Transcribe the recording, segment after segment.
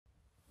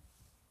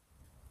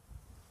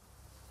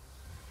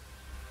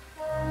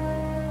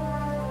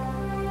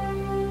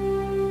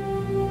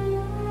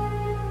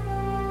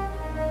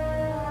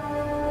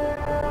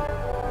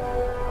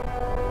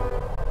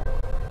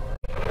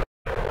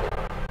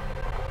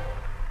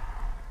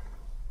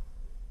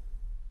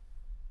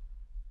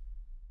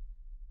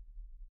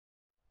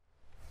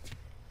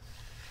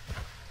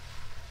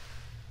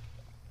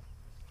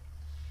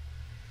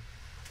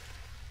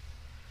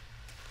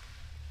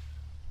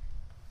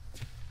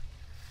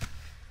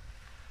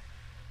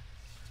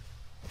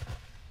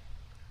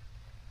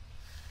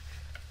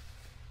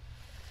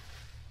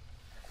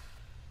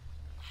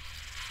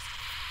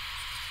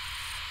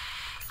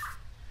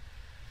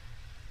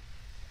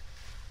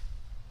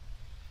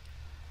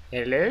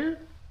Hello?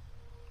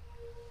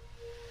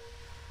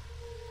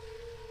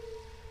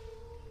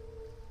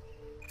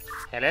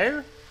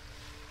 Hello?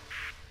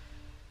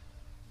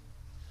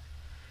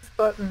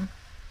 Button.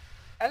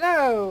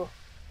 Hello!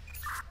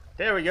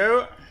 There we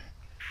go.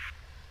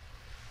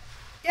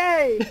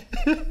 Yay!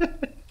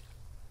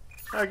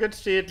 I could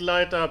see it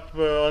light up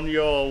on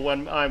your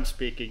when I'm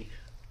speaking.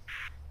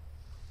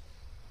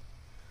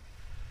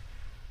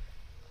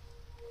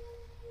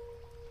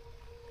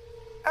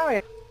 Oh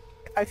yeah,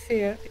 I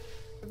see it.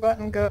 The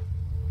button go.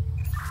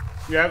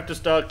 You have to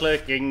start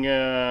clicking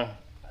a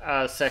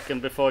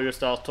second before you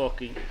start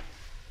talking.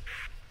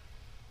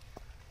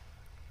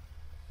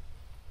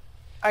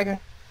 I can.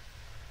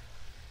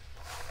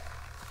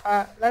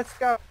 Let's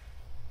go.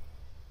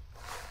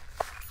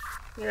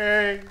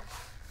 Yay!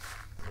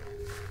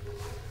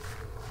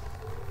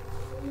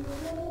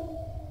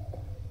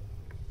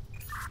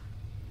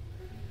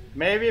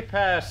 Maybe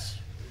pass.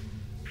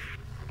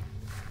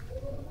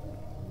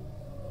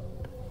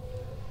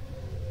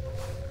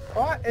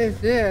 What is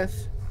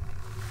this?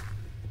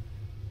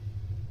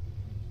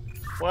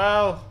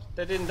 Well,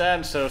 they didn't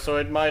answer, so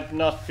it might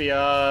not be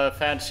a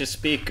fancy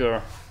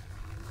speaker.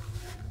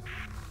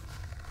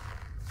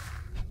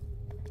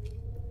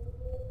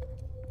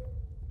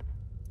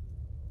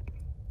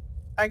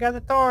 I got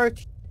a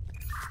torch.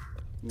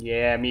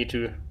 Yeah, me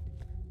too.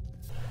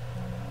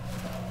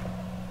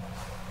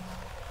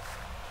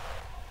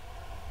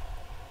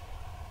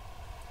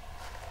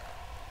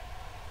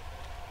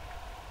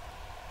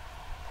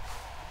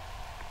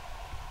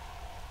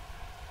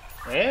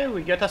 Hey,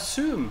 we get a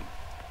zoom.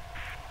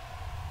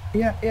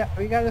 Yeah,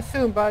 we got a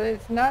zoom, but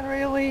it's not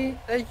really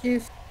that you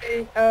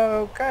see.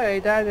 Okay,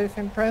 that is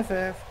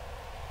impressive.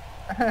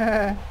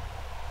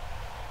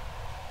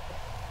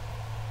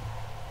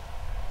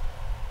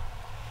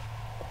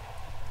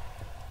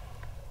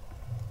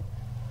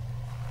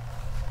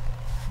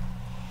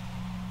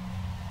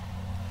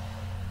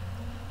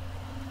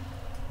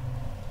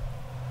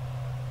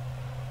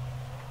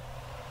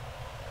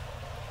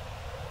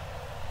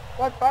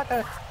 What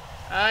button?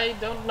 I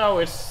don't know,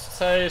 it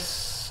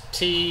says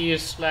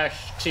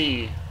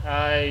T/T.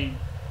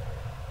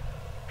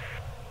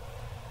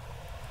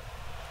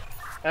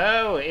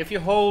 Oh, if you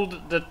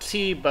hold the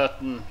T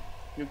button,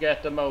 you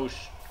get the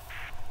motion.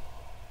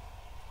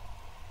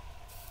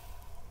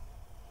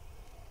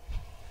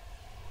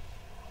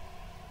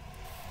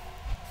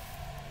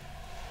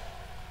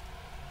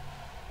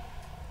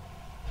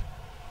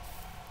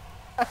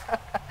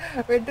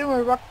 We're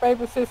doing rock,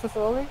 paper, scissors,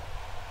 are we?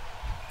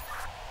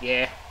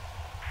 Yeah.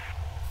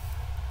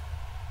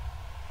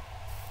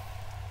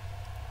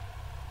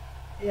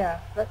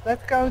 Yeah,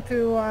 let's go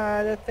to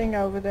the thing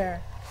over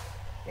there.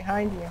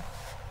 Behind you.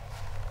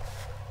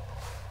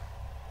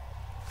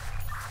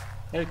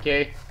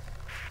 Okay.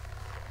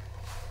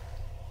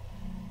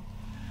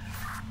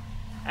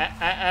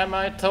 Am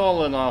I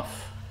tall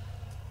enough?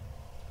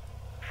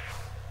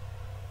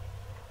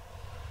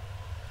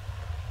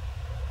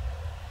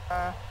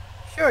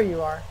 Sure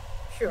you are.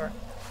 Sure.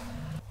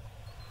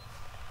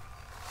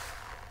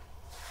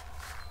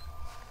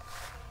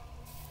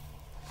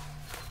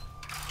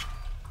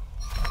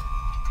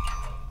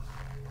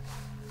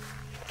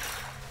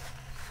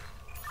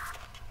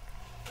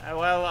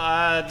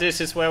 Well,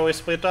 this is where we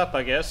split up,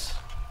 I guess.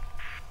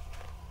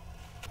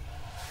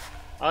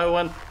 I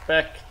went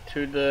back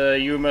to the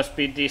 "you must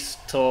be this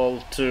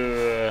tall"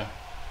 to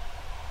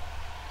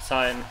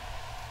sign.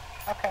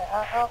 Okay,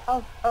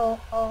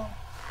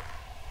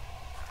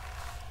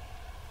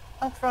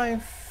 I'll try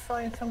and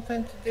find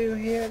something to do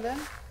here then.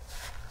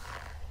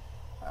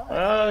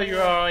 Well, you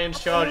are in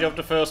charge of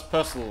the first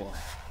puzzle.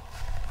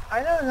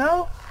 I don't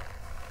know.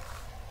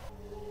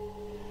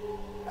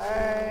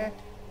 I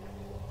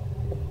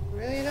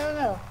really don't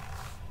know.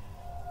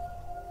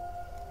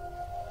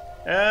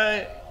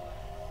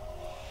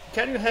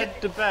 Can you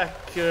head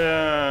back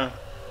to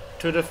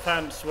the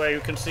fence where you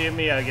can see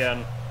me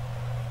again?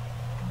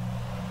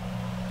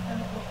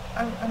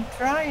 I'm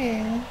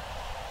trying.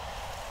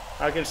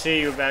 I can see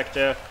you back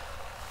there.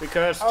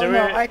 Because Oh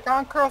no, I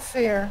can't cross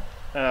here.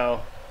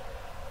 Oh.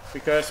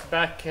 Because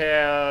back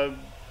here,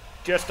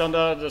 just on the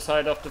other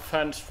side of the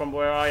fence from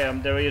where I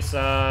am, there is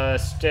a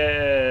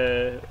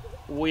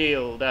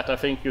wheel that I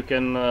think you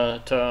can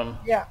turn.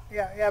 Yeah,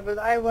 but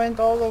I went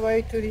all the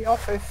way to the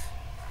office.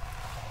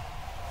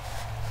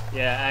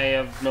 Yeah, I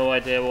have no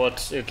idea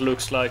what it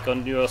looks like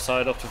on your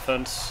side of the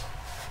fence.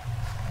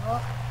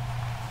 Well,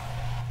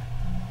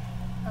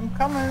 I'm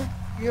coming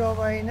your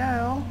way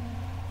now.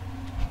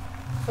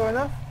 Sort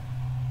of.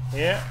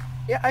 Yeah.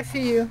 Yeah, I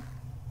see you.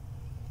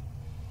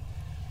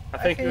 I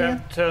think you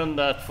have turned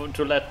that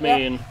to let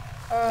me in.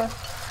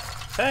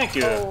 Thank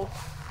you. Oh.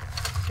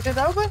 Is it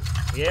open?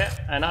 Yeah,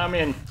 and I'm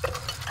in.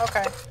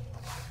 Okay.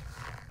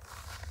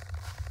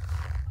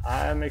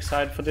 I'm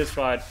excited for this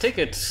ride.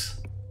 Tickets!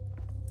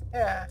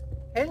 Yeah.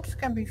 Hints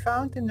can be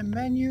found in the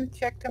menu.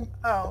 Check them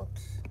out.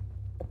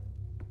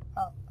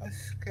 Oh,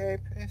 escape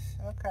is...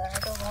 Okay, I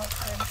don't want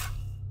him.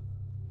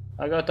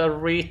 I got a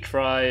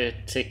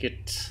retry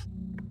ticket.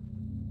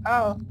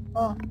 Oh,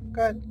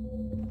 good.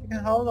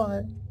 can hold on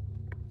it.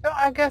 So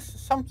I guess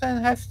something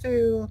has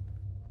to...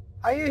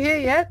 Are you here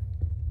yet?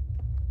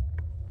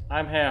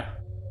 I'm here.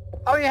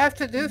 Oh, you have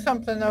to do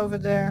something over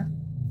there.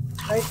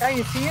 Are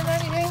you seeing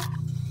anything?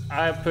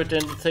 I put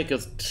in the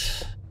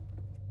ticket.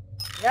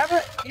 Yeah,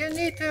 but you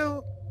need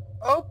to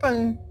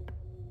open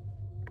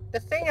the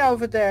thing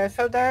over there.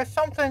 So there's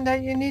something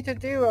that you need to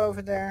do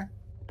over there.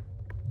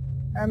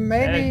 And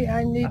maybe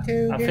I need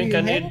to I give think you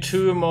I need hints.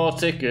 2 more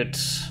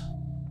tickets.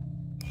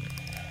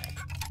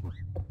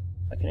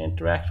 I can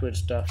interact with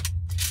stuff.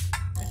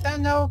 Is there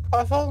no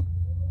puzzle?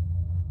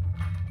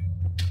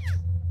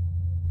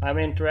 I'm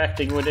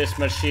interacting with this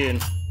machine,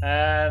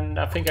 and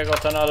I think I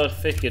got another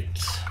ticket.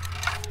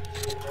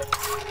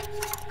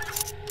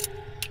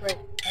 Wait,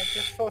 I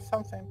just saw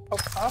something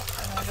pop up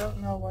and I don't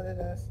know what it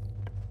is.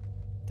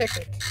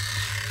 Ticket.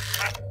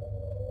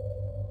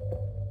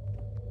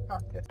 Oh,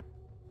 yes.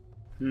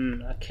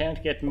 I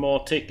can't get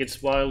more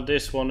tickets while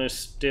this one is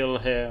still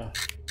here.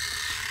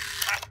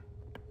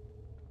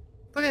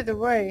 Put it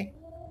away.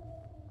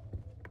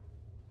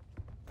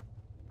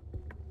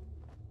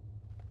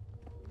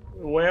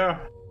 Where?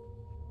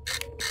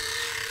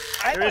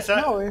 I don't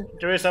know.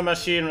 There is a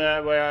machine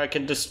where I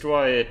can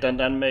destroy it and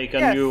then make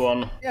a new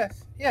one.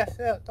 Yes,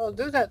 yeah, I'll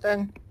do that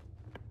then.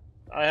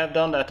 I have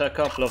done that a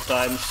couple of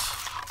times.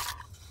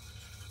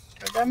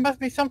 So there must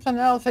be something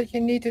else that you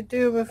need to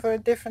do with a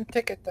different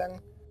ticket then.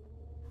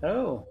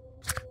 Oh.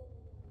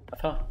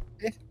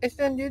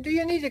 Do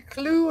you need a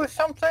clue or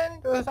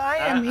something? Because I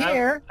am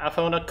here. I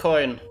found a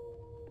coin.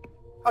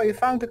 Oh, you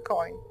found a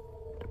coin.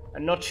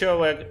 I'm not sure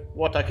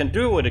what I can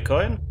do with the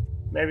coin.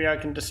 Maybe I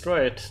can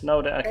destroy it.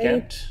 No, that I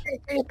can't.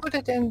 Can you put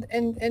it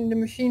in the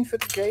machine for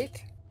the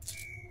gate?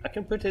 I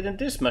can put it in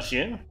this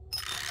machine.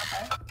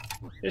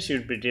 Okay. This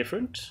should be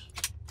different.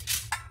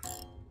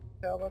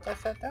 So what I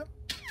said though?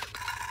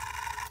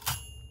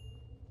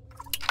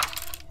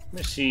 Let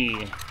me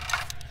see.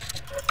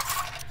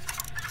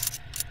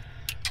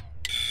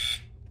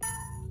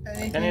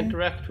 I can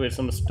interact with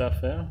some stuff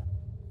here.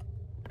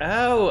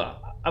 Oh,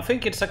 I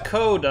think it's a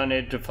code I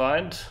need to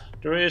find.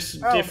 There is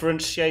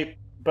different shaped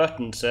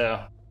buttons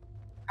there.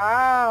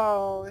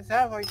 Oh, is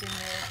that what you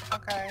need?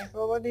 Okay,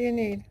 well what do you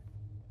need?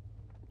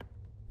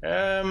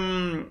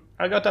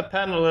 I got a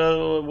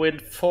panel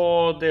with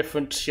 4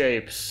 different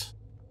shapes.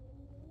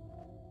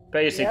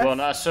 Basic one,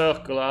 a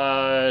circle,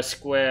 a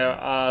square,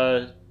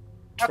 a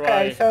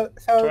triangle.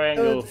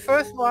 The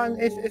first one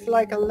is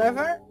like a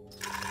lever.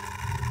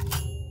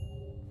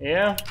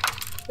 Yeah.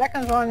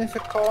 Second one is a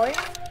coin.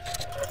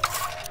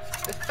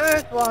 The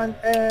third one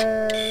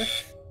is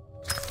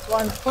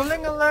one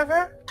pulling a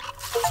lever.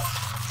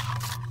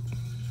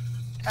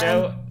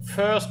 So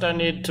first I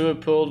need to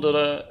pull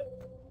the...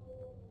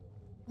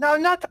 No,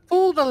 not to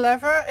pull the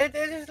lever. It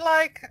is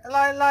like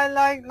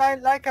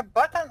a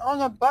button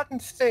on a button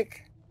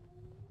stick.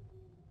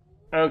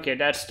 Okay,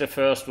 that's the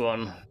first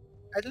one.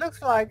 It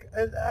looks like,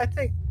 I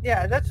think,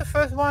 yeah, that's the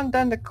first one.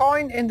 Then the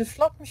coin in the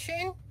slot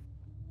machine.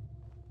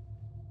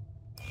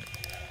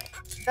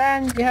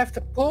 Then you have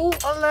to pull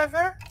a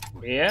lever.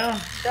 Yeah.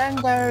 Then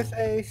there's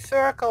a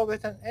circle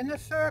with an inner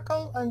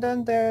circle, and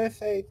then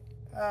there's a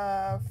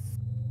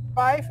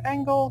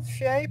 5-angle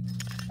shape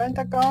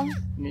pentagon.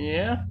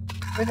 Yeah.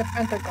 With a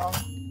pentagon.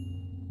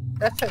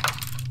 That's it.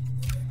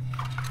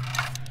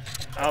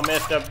 I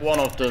messed up one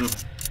of them,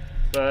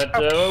 but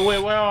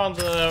we're on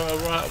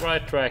the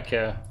right track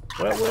here.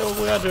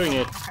 We are doing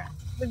it. Okay,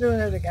 we're doing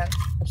it again.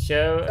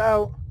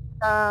 So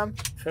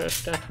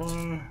first that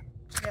one.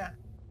 Yeah.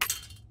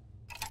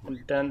 And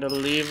then the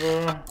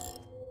lever.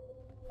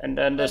 And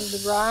then the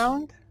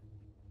round.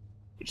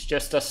 It's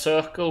just a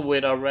circle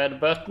with a red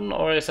button,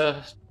 or is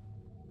a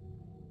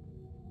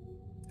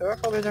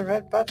circle with a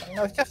red button?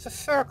 No, it's just a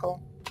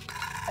circle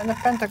and a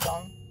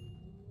pentagon.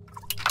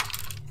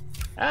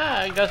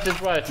 Ah, I got it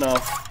right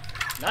now.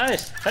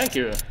 Nice, thank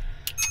you.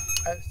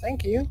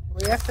 Thank you.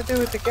 We have to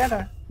do it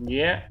together.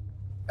 Yeah.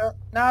 So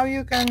now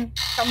you can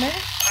come in.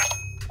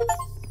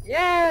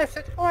 Yes,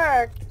 it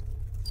worked.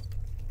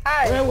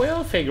 Hi. Well,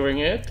 we're figuring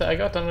it. I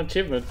got an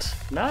achievement.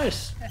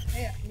 Nice.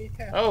 Yeah, me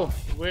too. Oh,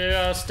 we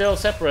are still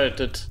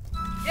separated.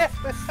 Yes,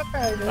 we're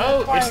separated.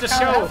 Oh, it's the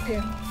show.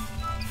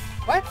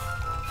 What?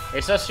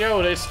 It's a show.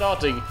 It's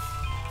starting.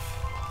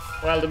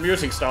 Well, the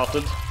music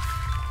started.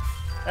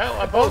 Oh,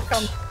 a boat.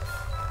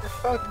 This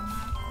boat.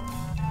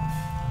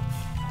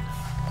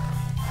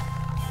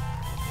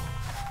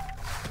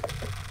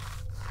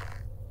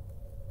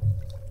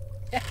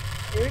 Yeah,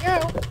 here we go.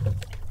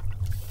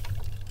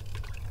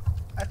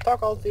 I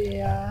toggled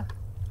the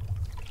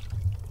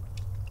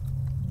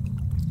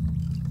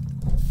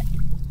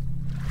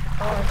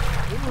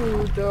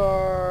ooh,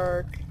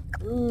 dark.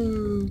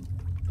 Ooh.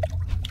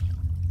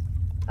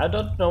 I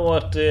don't know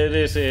what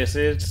this is.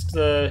 It's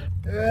the...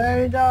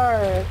 Very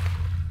dark.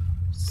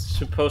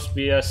 Supposed to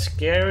be a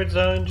scary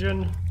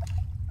dungeon?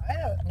 I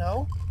don't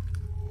know.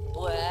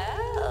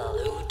 Well,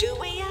 who do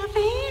we have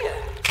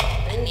here?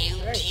 A new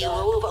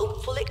duo of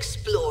hopeful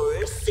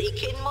explorers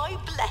seeking my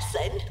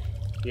blessing?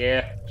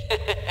 Yeah.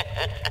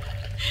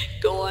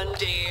 Go on,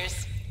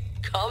 dears.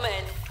 Come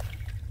in.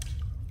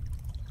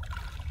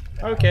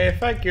 Okay,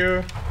 thank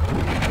you.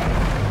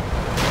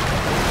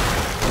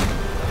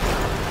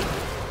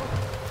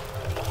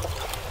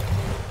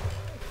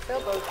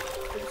 Sailboat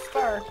to the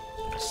star.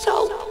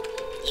 So,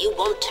 you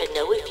want to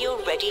know if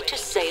you're ready to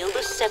sail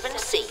the seven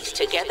seas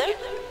together?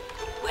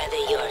 Whether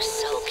you're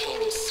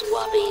sulking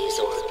swabbies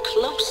or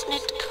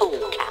close-knit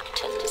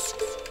co-captains,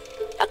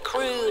 a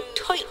crew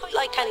tight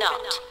like a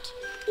knot,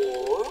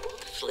 or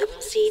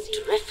flimsy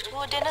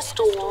driftwood in a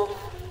storm.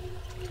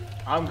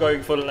 I'm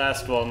going for the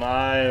last one.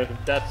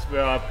 That's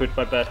where I put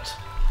my bet.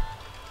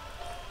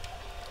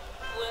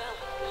 Well,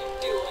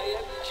 do I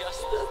have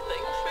just the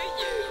thing for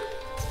you?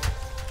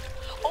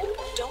 Oh,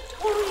 don't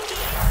worry,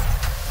 dear.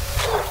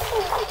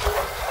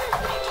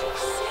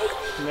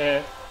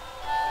 Meh.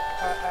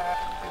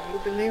 Do you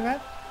believe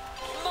it?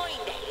 My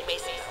name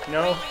is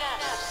No.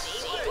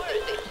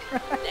 Seaworthy,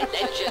 the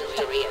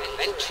legendary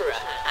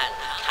adventurer and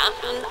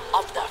captain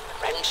of the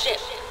Friendship.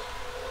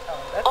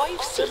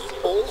 I've seen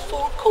all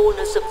four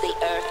corners of the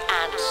earth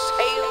and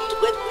sailed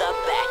with the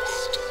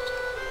best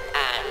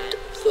and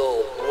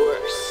the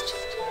worst.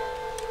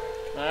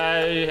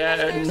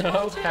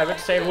 No, haven't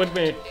sailed with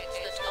me. It's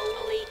that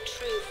only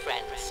true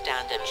friends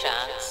stand a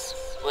chance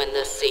when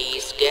the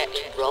seas get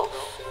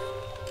rough.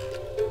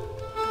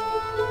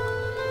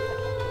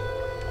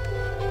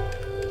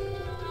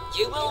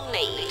 You will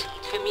need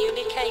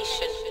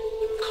communication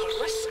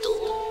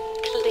crystal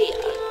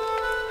clear.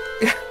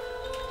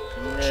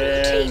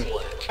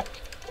 Teamwork,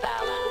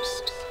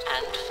 balanced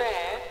and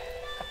fair,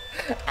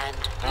 and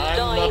I'm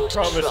not blind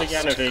promising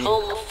trust anything.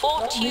 come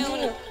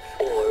fortune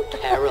or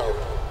peril.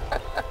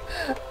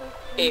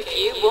 If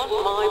you want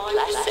my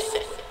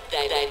blessing,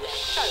 then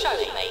show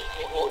me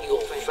what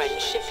your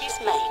friendship is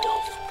made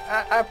of.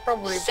 I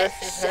probably Set bet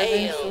his head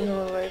in sail, sooner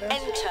or later.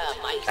 enter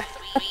my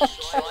three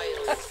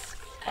trials.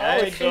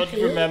 I don't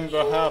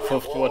remember half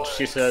of what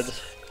she said.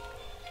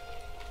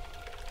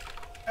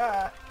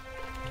 Well,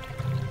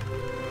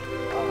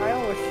 I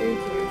always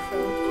shoot you, so...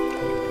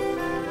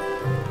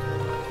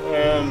 I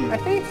Um,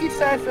 think he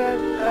says that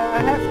I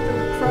have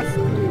to trust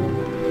you.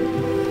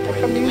 And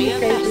Bring me a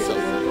communicate with vessel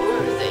you.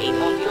 worthy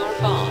of your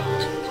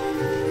bond.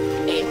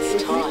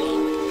 It's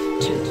time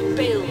to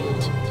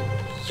build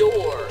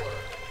your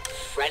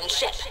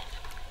friendship.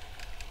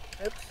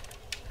 Oops.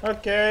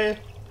 okay.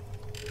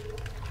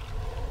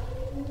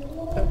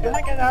 So can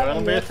I get out Gonna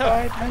on be your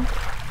tough. side, man?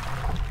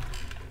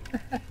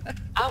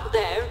 Out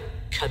there,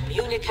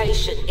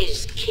 communication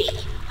is key.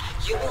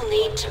 You will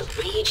need to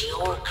read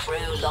your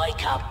crew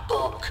like a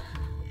book.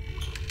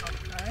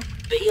 Okay.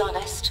 Be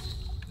honest,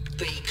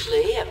 be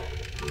clear,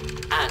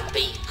 and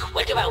be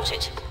quick about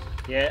it.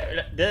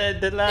 Yeah,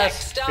 the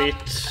last Next up,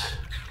 bit.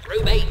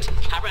 crewmate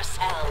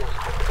carousel.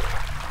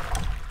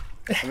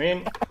 I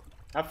mean,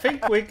 I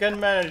think we can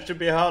manage to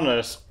be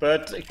honest,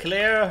 but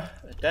clear,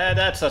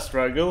 that's a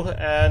struggle,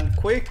 and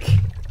quick,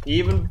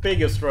 even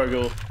bigger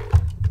struggle.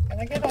 Can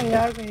I get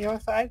out on your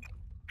side?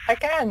 I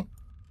can!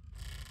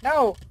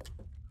 No!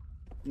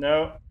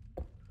 No,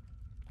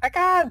 I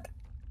can't!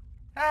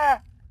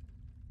 Ah!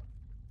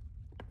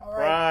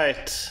 Alright,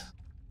 right.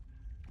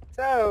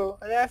 so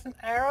there's an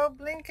arrow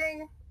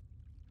blinking.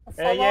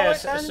 Follow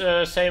Yes, it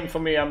then? same for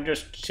me. I'm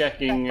just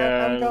checking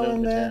I'm a little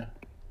going bit there. here.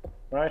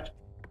 Right.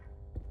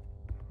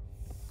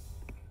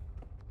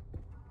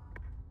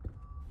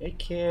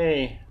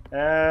 Okay.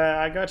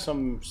 I got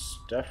some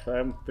stuff.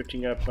 I'm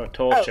putting up a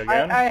torch Oh,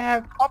 again. I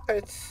have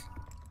puppets.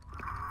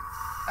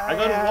 I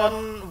got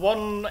have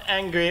one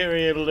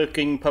angry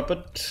looking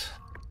puppet.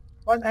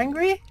 one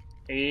angry?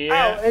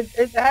 Yeah. Oh,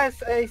 it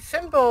has a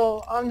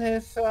symbol on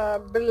his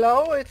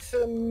below. It's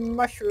a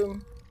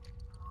mushroom.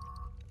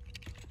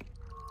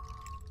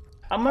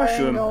 A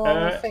mushroom. Triangle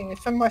on the thing.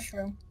 It's a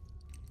mushroom.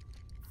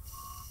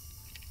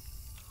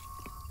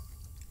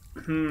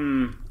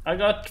 I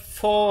got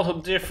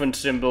 4 different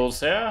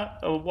symbols here.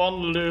 One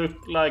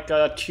look like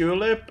a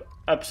tulip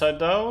upside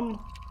down.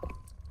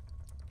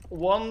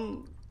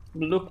 One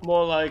look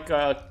more like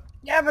a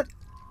Yeah, but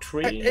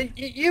tree.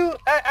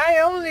 I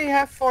only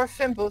have 4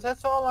 symbols.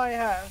 That's all I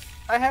have.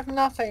 I have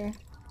nothing.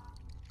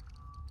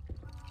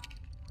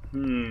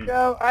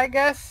 So I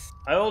guess.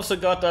 I also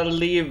got a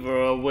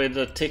lever with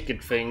the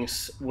ticket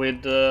things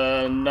with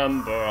the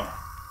number.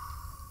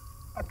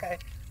 Okay.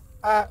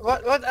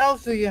 What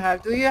else do you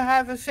have? Do you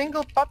have a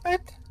single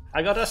puppet?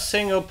 I got a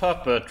single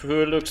puppet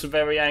who looks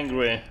very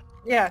angry.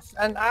 Yes,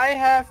 and I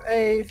have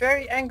a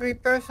very angry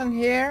person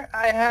here.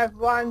 I have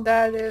one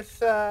that is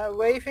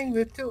waving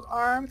with 2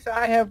 arms.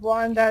 I have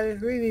one that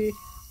is really,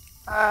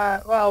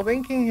 well,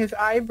 winking his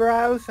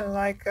eyebrows and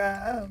like,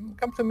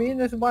 come to me. And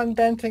there's one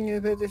dancing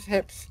with his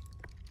hips.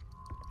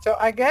 So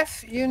I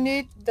guess you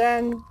need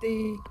then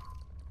the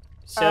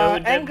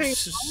angry one,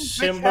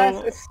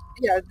 symbol. which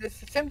has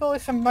this symbol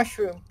is a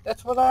mushroom.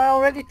 That's what I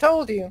already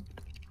told you.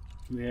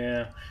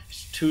 Yeah,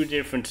 it's 2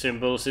 different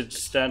symbols it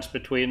stands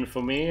between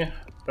for me,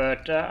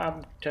 but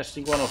I'm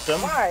testing one of them.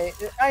 Why?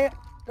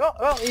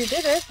 Well, you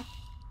did it.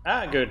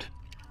 Ah, good.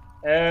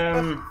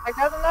 I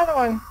got another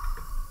one.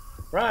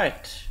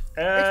 Right.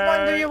 Which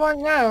one do you want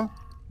now?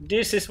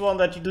 This is one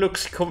that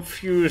looks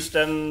confused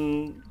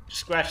and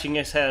scratching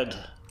his head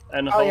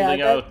and Oh holding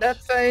yeah, out.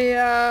 that's a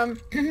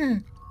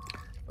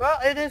well,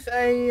 it is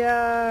a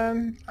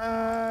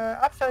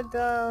upside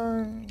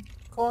down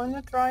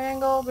corner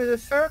triangle with a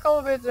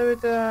circle with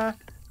a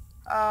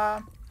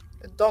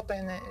dot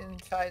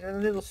inside, a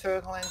little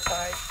circle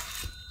inside.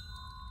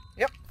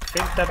 Yep. I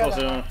think that was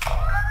a...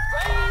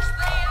 Raise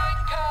the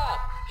anchor!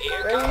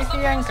 Here Raise comes the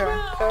the first anchor.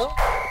 round. So,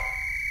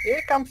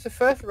 here comes the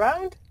first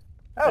round.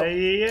 Oh,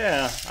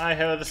 yeah, I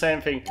heard the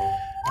same thing.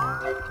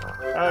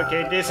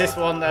 Okay, this is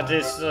one that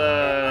is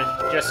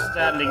just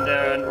standing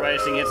there and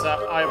raising his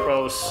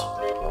eyebrows,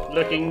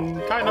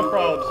 looking kind of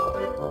proud.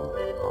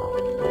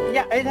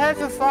 yeah, it has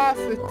a vase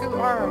with 2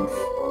 arms.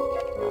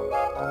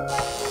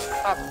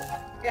 Up.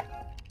 Yeah.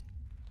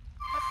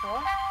 That's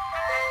one.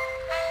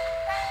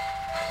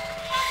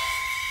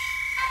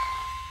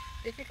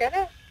 Did you get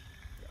it?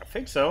 I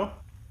think so.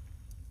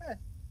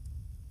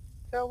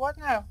 So what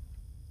now?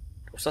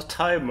 There's a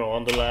timer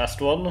on the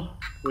last one,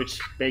 which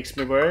makes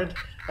me worried.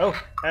 Oh,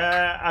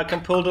 I can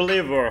pull the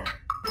lever.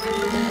 Yeah,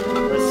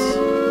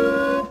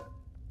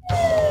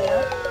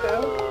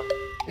 so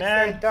it's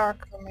very Man.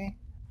 dark for me.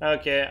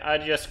 Okay, I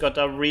just got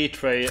a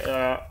retry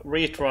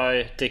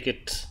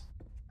ticket.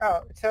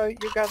 Oh, so you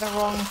got the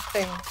wrong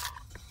thing.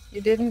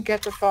 You didn't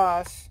get the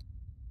vase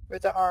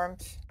with the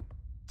arms.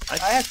 I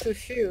have 2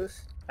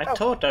 shoes. I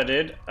thought I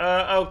did.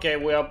 Okay,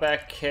 we are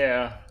back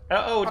here.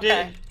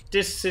 Okay.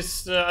 This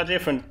is a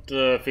different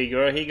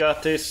figure. He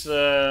got his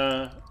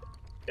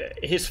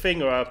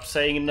finger up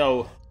saying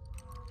no.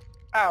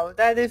 Oh,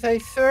 that is a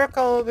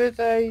circle with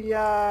a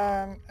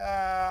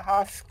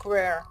half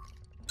square.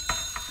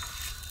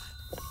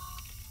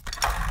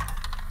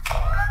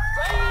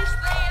 Raise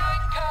the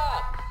anchor!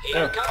 Here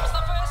Oh. comes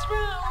the first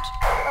round.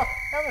 Oh,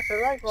 that was the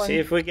right one. See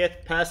if we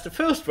get past the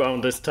first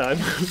round this time.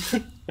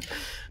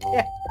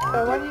 Yeah,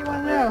 so what do you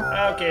want to know?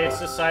 Okay, it's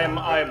the same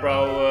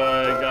eyebrow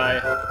guy.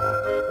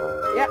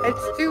 Yeah,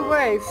 it's 2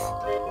 waves.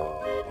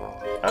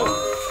 Oh.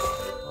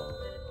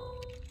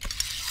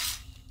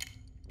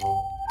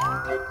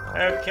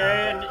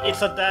 Okay, and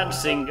it's a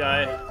dancing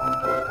guy.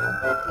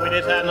 With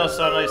his hands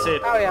on his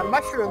hip. Oh yeah,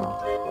 mushroom.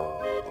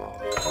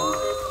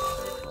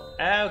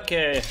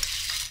 Okay.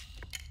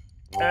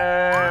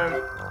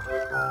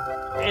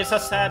 It's a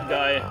sad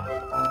guy.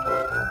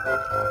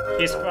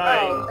 He's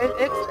crying. Oh,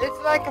 it's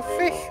like a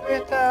fish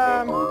with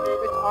arms.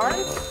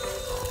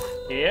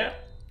 Yeah.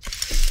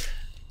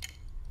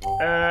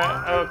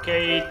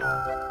 Okay.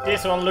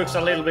 This one looks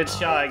a little bit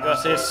shy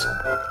because his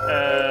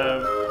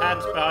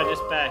hands behind his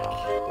back,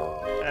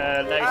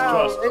 legs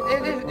crossed. Oh,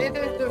 it is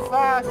the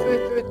vase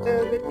with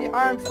the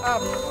arms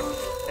up.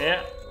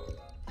 Yeah.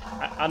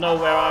 I know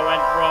where I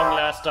went wrong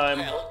last time.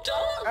 Well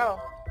done. Oh.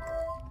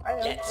 I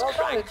know. Let's Well done,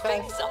 crank it says.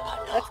 things up a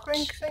Let's notch.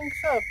 crank things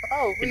up.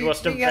 Oh, It was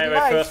the we got very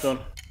lights. first one.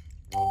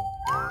 Oh,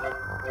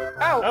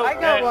 Oh, I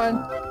got hey. one.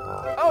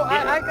 Oh,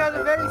 I got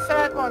a very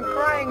sad one,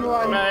 crying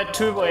one.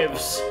 2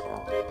 waves.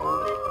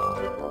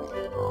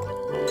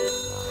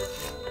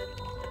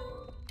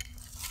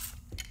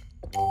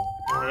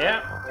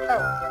 Yeah.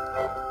 Oh.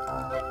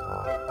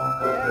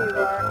 There you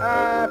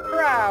are.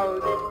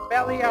 Proud.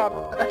 Belly up.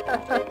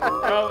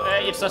 Oh,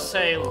 it's a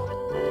sail.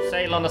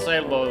 Sail on a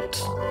sailboat.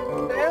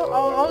 Sail?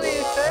 Oh, only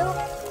a sail?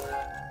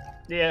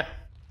 Yeah.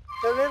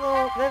 The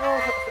little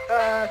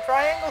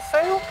triangle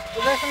sail? Or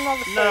there's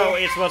another sail? No,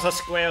 it was a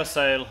square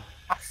sail.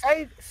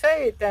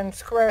 Say it then,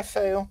 square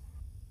sail.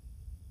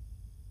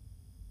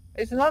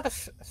 It's not a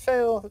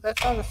sail,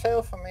 that's not a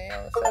sail for me.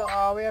 A sail.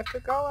 Oh, we have to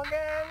go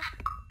again.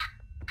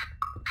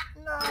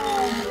 No.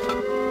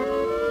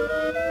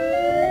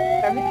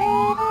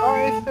 Everything? Or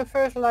is the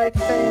first light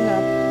staying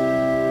up?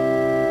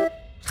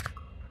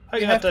 I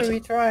You got have to that.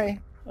 retry.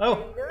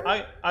 Oh,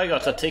 I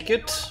got a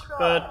ticket,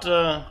 but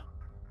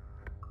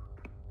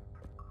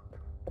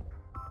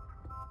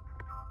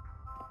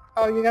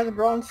Oh, you got a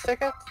bronze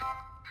ticket?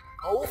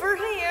 Over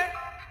here.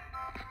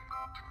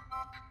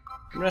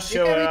 I'm not You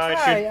sure can where I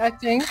retry, should. I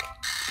think.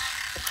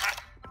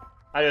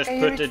 I just Can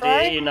you put it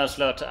retry? in a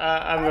slot.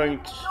 I'm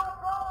going to.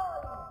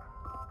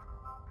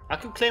 I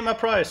can claim a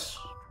prize.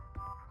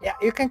 Yeah,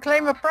 you can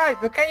claim a prize,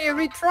 but can you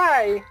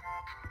retry?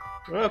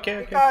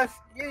 Okay. Because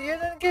you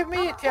didn't give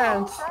me a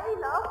chance.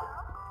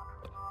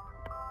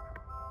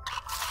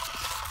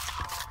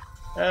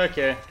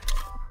 Okay.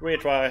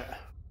 Retry.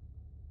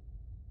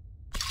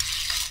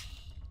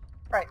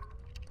 Right.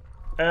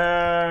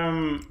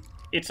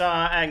 It's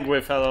an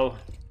angry fellow.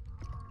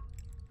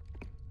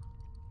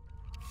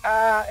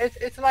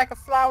 It's like a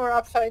flower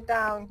upside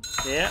down.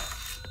 Yeah.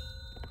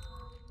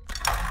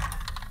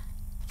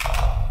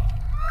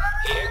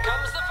 Here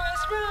comes the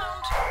first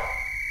round.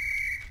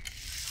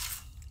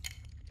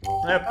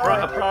 A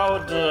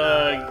proud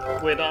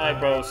with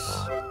eyebrows.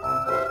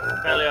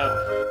 Belly up.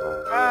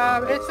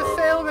 It's a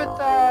sail with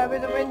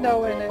a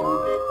window in it.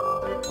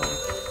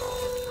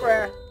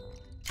 Square.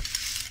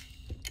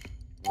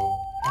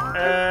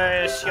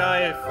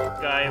 Shy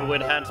guy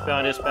with hands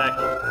behind his back.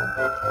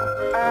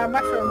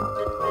 Mushroom.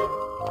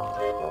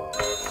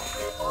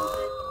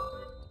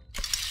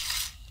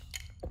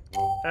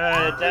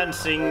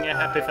 Dancing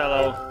happy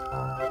fellow.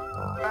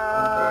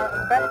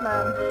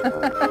 Batman.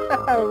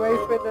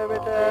 Wave with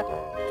a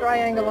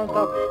triangle on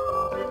top.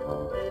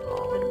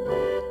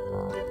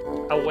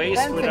 A waist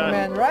Dancing with a...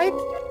 man, right?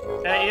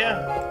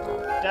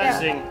 Yeah.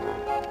 Dancing.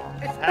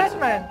 Yeah. It's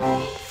Batman.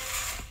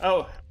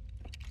 Oh.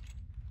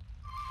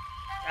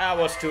 I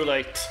was too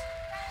late.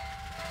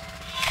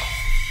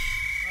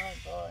 Oh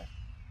boy.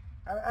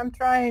 I'm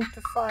trying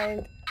to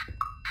find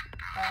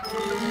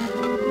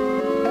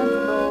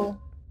sensible.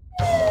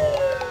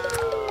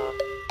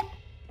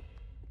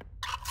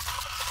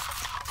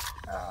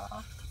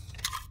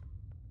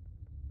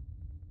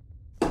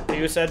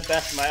 You said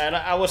Batman, and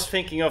I was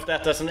thinking of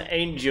that as an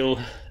angel.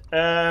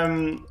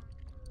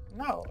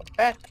 No,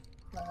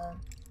 Batman.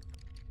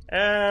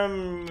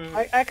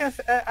 I can.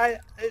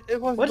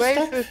 It was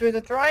waves with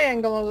a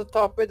triangle on the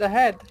top with a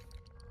head.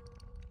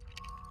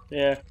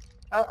 Yeah.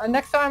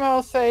 Next time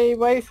I'll say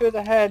waves with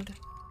a head.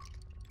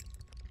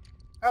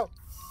 Oh,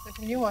 there's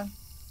a new one.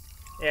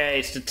 Yeah,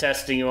 it's the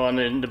testing one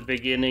in the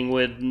beginning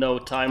with no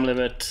time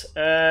limit.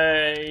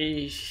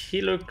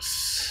 He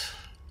looks...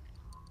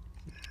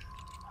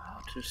 How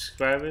to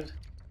describe it?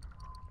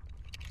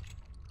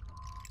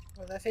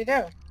 What does he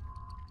do?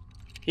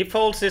 He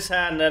folds his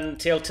hand and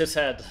tilts his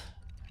head.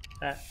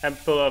 And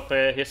pull up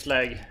his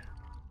leg.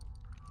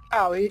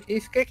 Oh,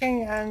 he's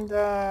kicking and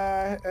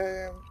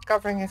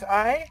covering his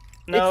eye?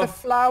 No, it's a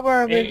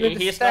flower with a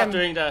he's stem. not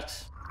doing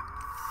that.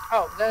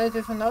 Oh, then it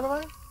is another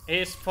one?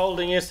 He's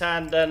folding his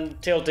hand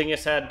and tilting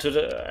his head to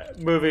the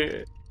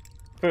movie,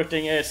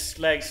 putting his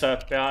legs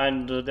up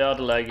behind the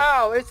other leg.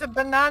 Oh, it's a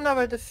banana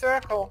with a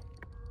circle.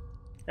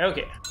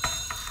 Okay.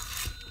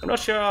 I'm not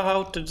sure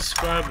how to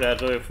describe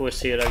that or if we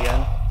see it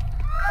again.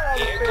 Oh,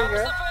 Here pretty comes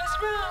good. the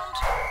first round.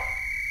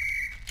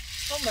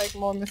 Don't make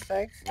more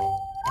mistakes.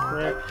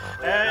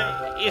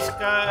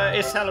 Yeah.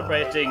 He's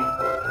celebrating.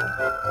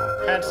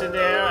 Hands in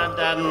the air and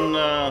then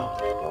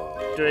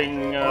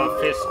doing a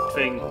fist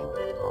thing.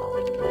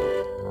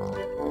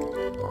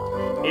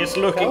 He's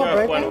looking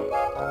up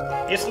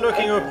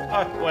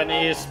when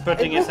he's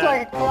putting his It looks hand.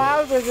 like a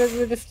cloud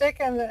with a stick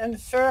and a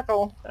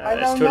circle. I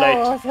It's don't too know late.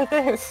 what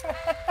it is.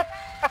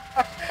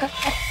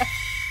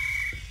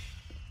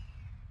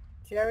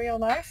 Cherry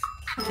on ice?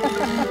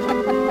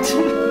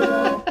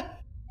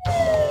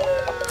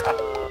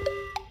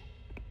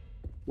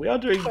 We are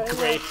doing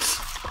great.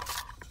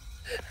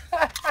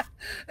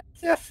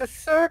 Just a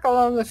circle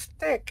on a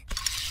stick.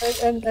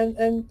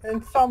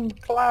 And some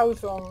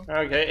clouds on.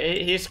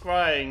 Okay, he's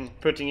crying,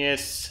 putting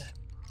his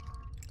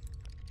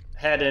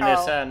head in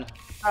his hand.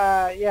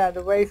 Yeah,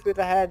 the wave with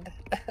the head.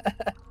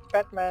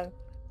 Batman.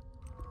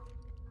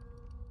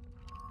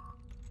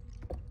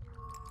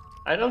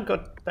 I don't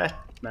got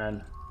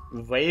Batman.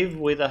 Wave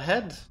with a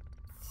head?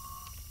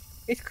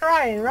 He's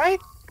crying,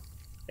 right?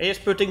 He's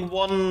putting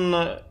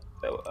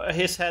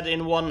his head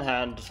in one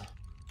hand.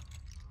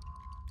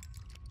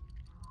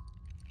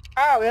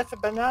 Oh, that's a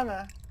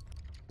banana.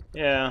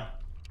 Yeah.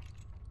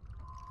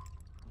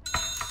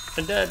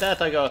 And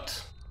that I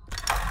got.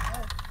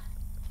 I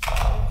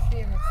didn't see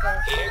him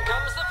himself. Here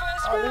comes the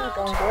first Oh, this is round.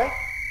 going great.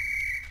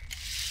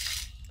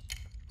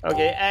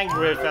 Okay,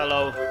 angry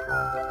fellow.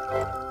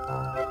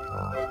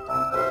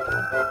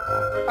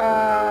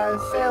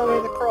 Sail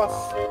with a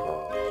cross.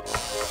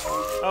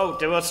 Oh,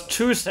 there was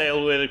two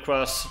sail with a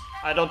cross.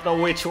 I don't know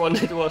which one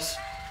it was.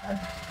 Oh, it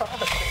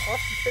wasn't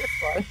this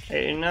one.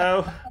 Hey,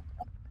 no.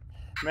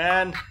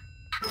 Man.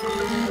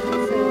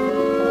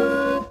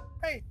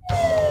 Hey,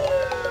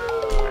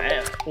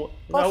 No,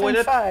 what's with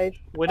inside?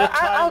 with a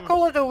I'll time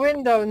call it a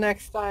window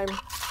next time.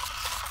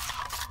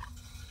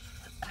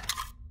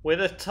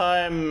 with a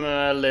time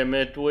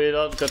limit, we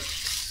don't got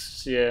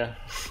yeah.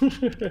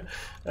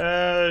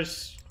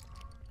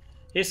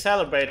 He's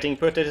celebrating,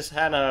 put his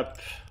hand up,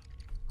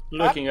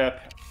 looking up.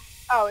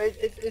 Oh,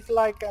 it's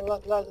like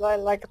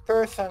a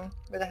person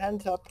with a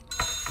hands up.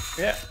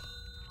 Yeah.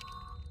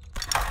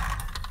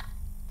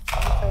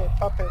 I'll say a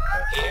puppet.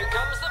 But... Here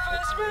comes the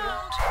first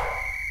round.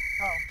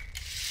 Oh,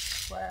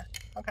 where?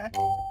 Okay.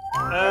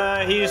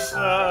 He's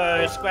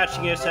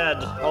scratching his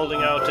head,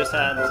 holding out his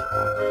hand.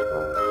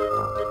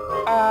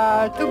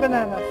 2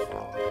 bananas.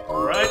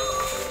 Right.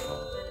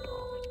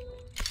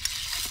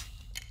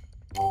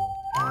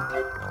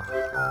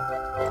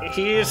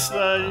 He is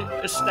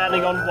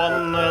standing on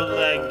one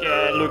leg,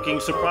 looking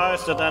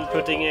surprised, and then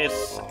putting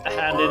his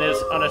hand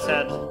on his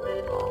head.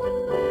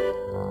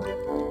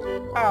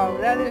 Oh,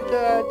 that is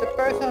the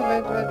person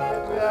with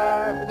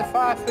the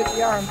fast with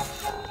the arms.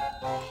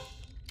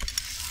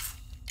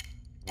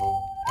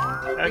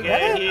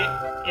 Okay,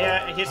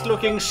 he's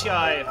looking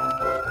shy.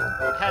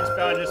 Hands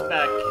behind his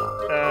back,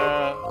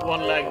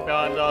 one leg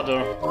behind the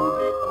other.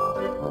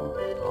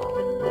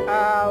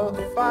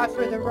 Fast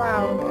with the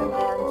round and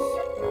arms.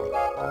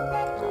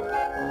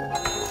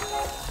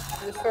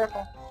 With a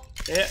circle.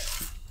 Yeah.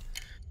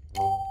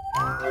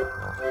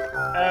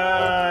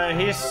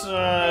 He's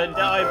the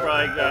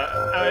eyebrow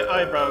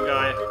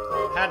guy.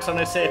 Hands on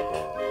his hip,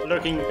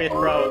 looking a bit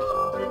proud.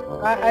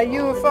 A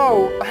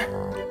UFO.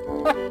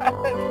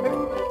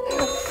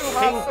 Too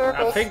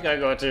circles. think I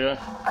got you.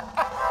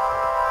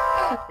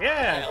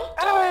 Yeah.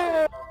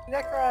 Ah,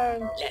 next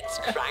round. Let's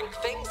crank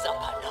things up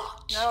a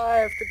notch. Now I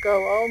have to go.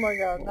 Oh my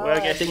god. Now We're I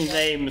have getting to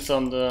names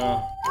on the.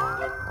 go.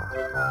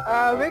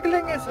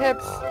 Wiggling his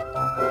hips.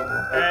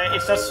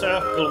 It's a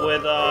circle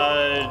with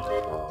an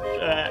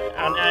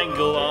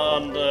angle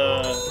on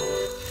the.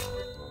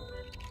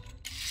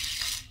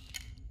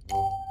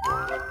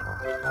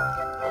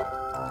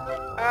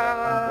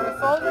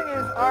 Folding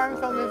his arms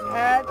on his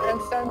head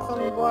and stands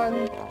on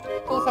one,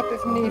 pulls up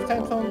his knee,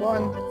 stands on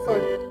one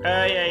foot.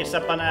 Yeah, it's a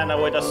banana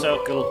with a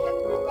circle.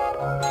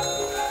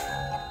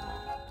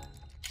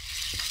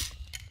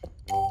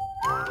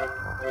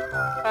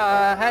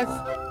 Has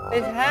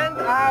his hand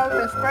out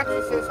and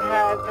scratches his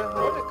head.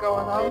 What is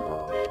going on?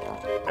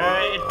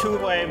 Two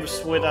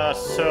waves with a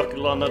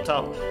circle on the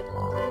top.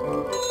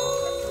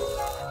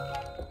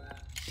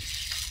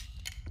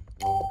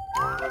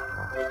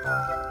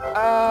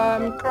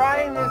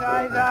 Crying his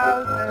eyes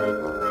out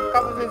and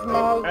covers his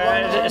mouth.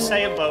 A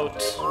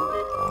sailboat.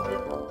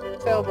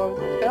 Sailboat.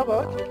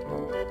 Sailboat?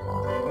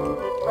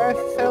 Where's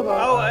the sailboat?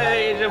 Oh,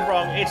 it's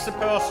wrong. It's the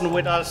person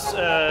with us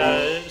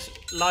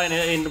line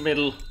in the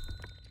middle.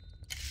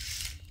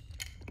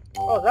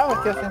 Oh, that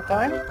was just in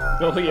time.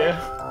 Oh yeah.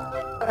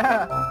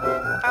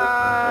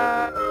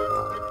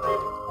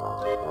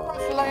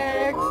 Cross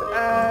legs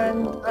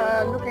and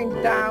looking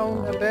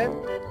down a bit.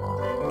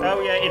 Oh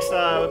yeah, it's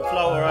a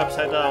flower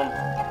upside down.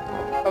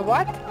 A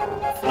what?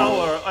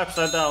 Flower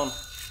upside down.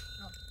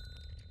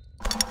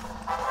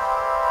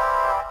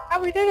 Oh,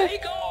 we did it!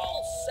 Make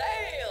all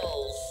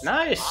sails!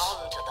 Nice.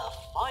 On to the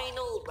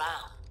final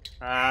round.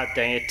 Ah,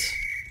 dang it.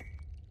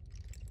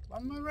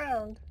 One more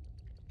round.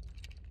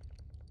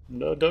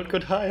 No, don't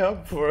go high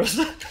up for us.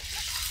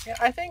 Yeah,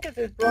 I think it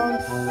is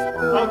bronze.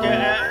 Okay,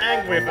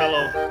 angry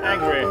fellow.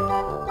 Angry.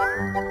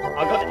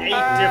 I got 8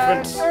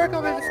 different...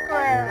 Circle with a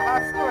square,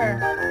 half square.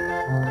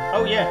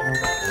 Oh yeah.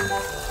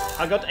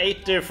 I got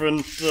 8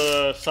 different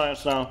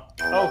signs now.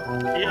 Oh,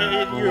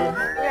 you.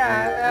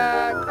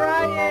 Yeah,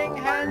 crying,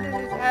 hand in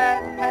his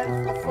head,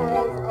 hands for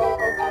over.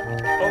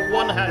 Oh,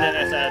 one hand in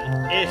his head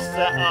is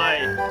the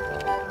eye.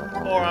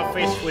 Or a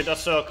fish with a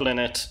circle in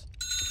it.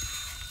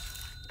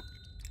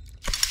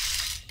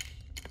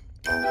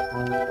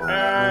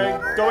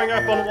 Going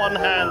up on one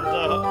hand,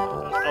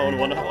 on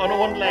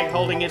one leg,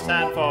 holding his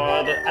hand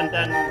forward, and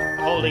then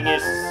holding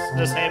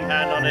the same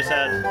hand on his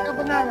head. 2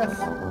 bananas.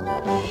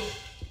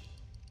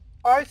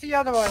 Oh, it's the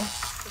other one,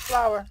 the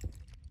flower.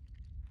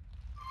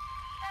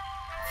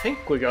 I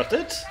think we got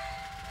it.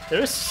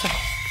 There is.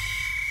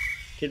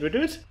 Did we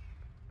do it?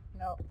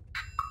 No,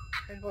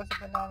 it was a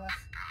banana.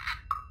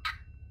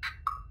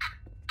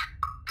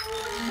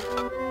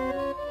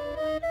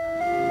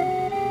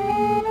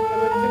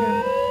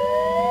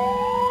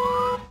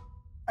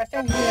 I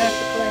think we have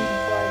to claim the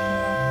prize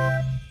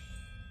now.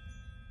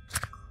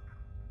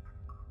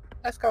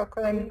 Let's go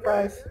claim the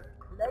prize.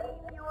 Claim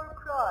your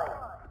prize.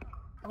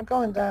 I'm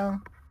going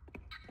down.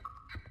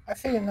 I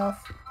see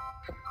enough.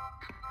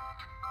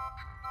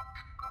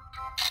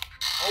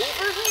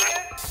 Over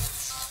here.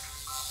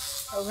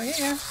 Over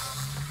here.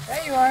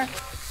 There you are.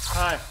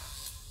 Hi.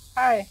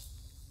 Hi.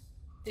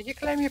 Did you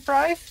claim your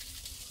prize?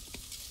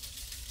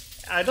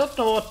 I don't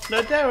know what.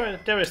 No,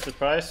 there is the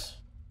prize.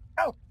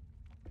 Oh,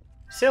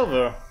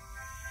 Silver.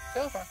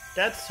 silver.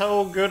 That's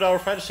how good our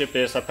friendship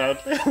is,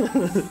 apparently.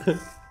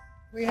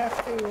 We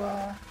have to,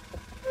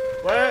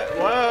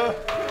 Whoa!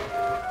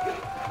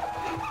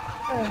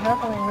 what is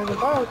happening with the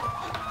boat?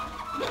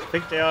 I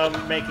think they are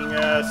making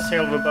a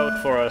silver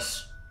boat for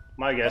us.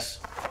 My guess.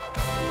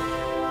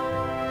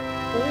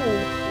 Ooh,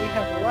 we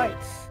have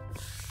lights.